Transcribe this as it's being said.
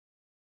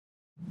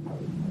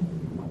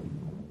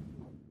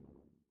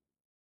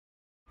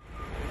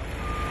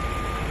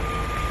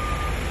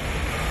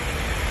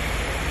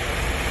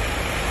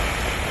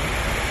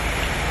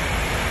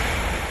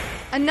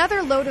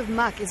Another load of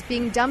muck is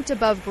being dumped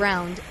above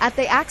ground at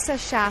the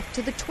access shaft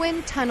to the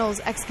twin tunnels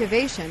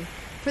excavation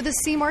for the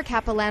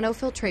Seymour-Capilano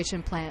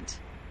filtration plant.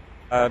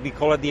 We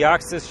call it the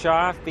access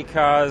shaft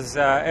because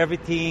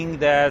everything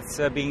that's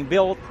being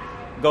built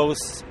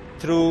goes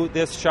through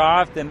this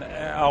shaft, and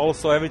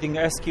also everything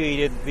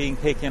excavated being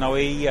taken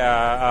away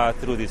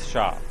through this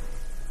shaft.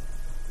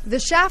 The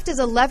shaft is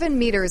 11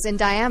 meters in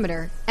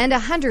diameter and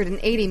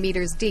 180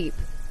 meters deep.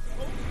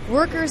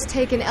 Workers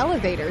take an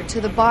elevator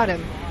to the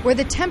bottom, where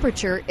the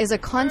temperature is a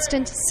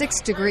constant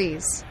 6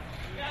 degrees.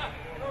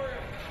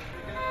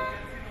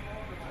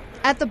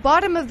 At the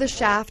bottom of the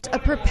shaft, a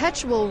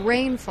perpetual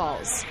rain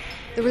falls,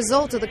 the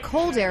result of the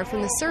cold air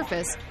from the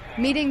surface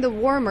meeting the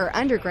warmer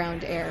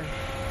underground air.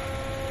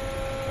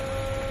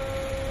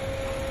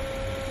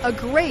 A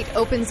grate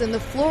opens in the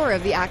floor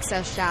of the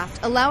access shaft,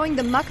 allowing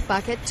the muck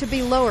bucket to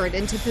be lowered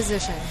into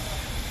position.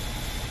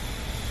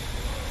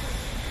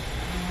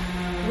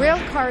 Rail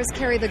cars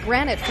carry the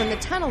granite from the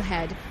tunnel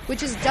head,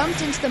 which is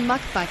dumped into the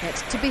muck bucket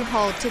to be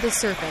hauled to the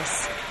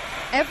surface.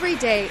 Every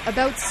day,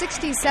 about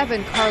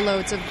 67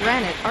 carloads of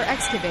granite are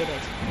excavated.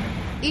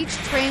 Each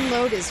train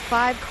load is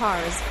 5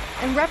 cars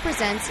and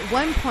represents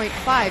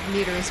 1.5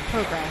 meters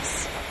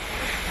progress.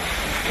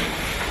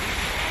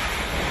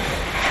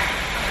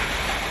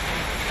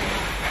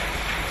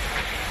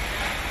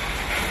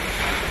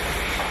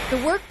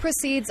 The work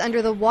proceeds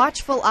under the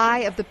watchful eye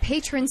of the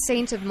patron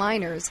saint of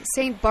miners,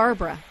 St.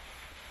 Barbara.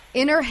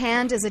 In her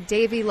hand is a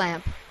Davy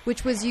lamp,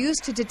 which was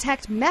used to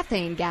detect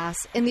methane gas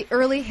in the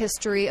early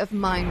history of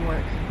mine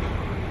work.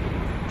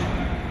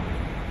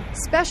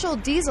 Special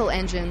diesel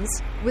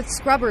engines, with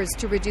scrubbers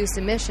to reduce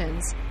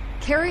emissions,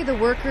 carry the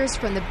workers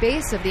from the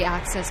base of the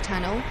access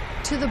tunnel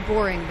to the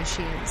boring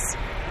machines.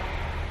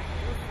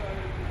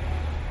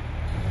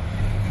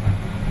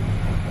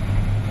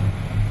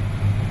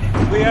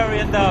 We are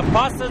in the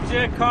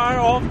passenger car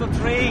of the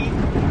train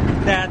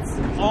that's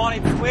on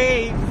its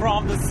way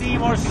from the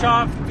Seymour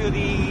shaft to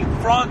the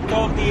front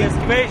of the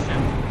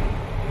excavation.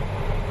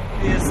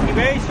 The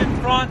excavation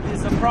front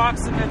is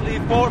approximately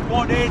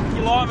 4.8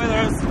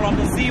 kilometers from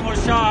the Seymour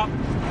shaft.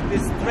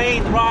 This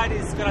train ride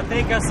is going to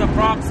take us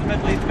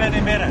approximately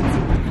 20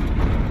 minutes.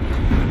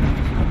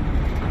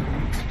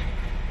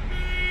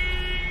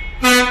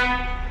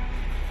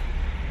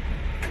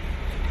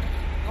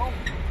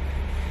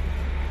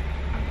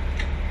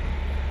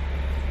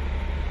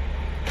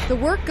 The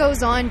work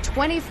goes on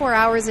 24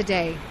 hours a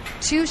day,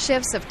 2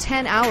 shifts of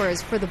 10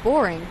 hours for the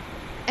boring,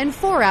 and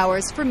 4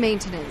 hours for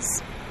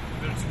maintenance.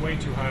 It's way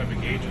too high of a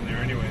gauge in there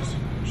anyways.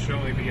 It should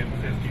only be at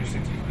 50 or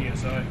 60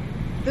 psi.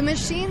 The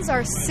machines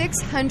are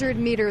 600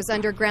 meters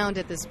underground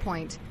at this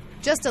point,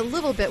 just a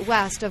little bit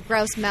west of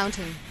Grouse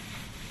Mountain.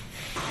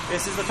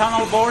 This is the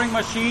tunnel boring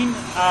machine,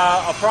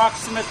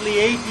 approximately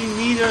 18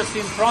 meters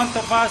in front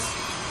of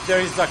us.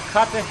 There is a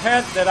cutter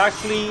head that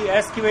actually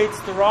excavates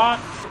the rock.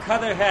 The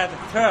cutter head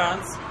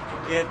turns.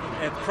 It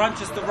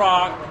crunches the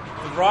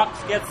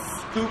rock gets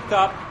scooped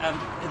up and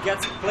it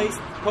gets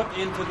put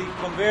into the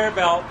conveyor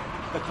belt.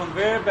 The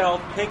conveyor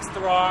belt takes the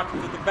rock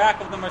to the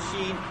back of the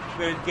machine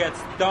where it gets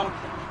dumped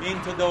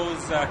into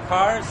those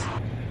cars.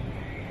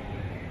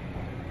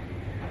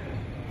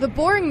 The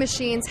boring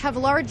machines have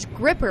large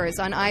grippers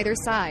on either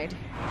side.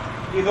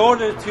 In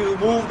order to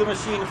move the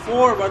machine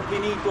forward, we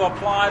need to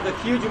apply the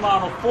huge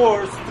amount of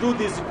force through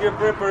these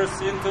grippers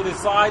into the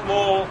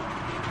sidewall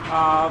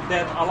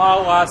that allow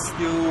us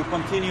to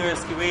continue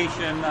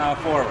excavation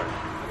forward.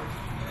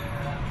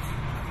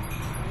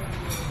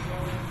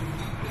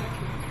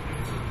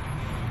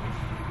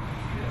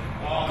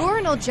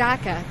 Goran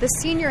Oljaka, the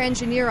senior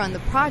engineer on the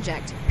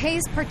project,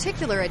 pays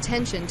particular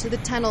attention to the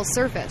tunnel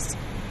surface.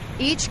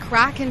 Each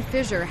crack and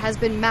fissure has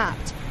been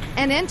mapped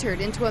and entered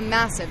into a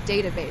massive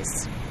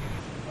database.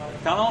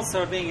 Tunnels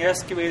are being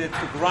excavated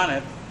to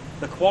granite.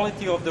 The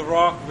quality of the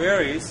rock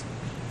varies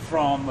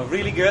from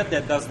really good,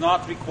 that does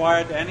not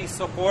require any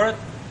support,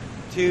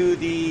 to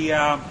the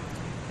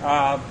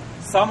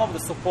some of the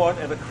support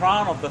at the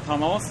crown of the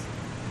tunnels,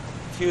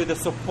 to the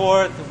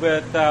support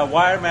with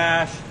wire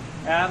mesh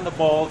and the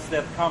bolts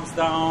that comes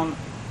down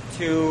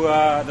to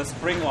the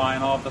spring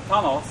line of the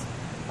tunnels.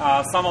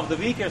 Some of the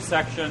weaker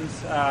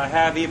sections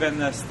have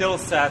even steel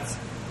sets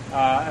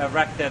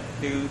erected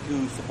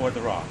to support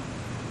the rock.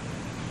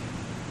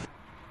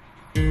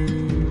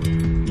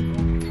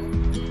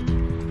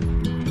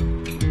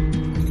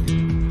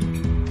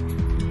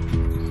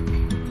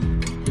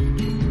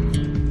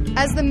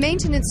 As the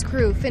maintenance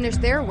crew finish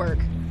their work,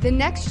 the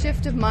next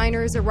shift of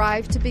miners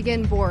arrive to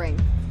begin boring.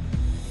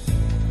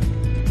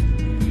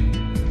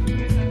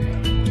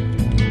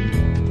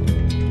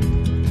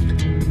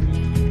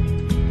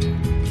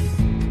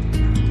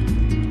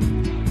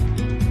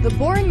 The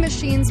boring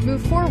machines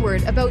move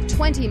forward about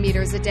 20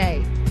 meters a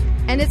day,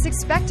 and it's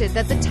expected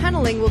that the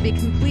tunneling will be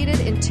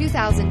completed in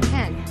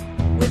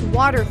 2010, with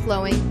water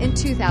flowing in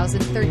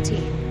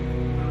 2013.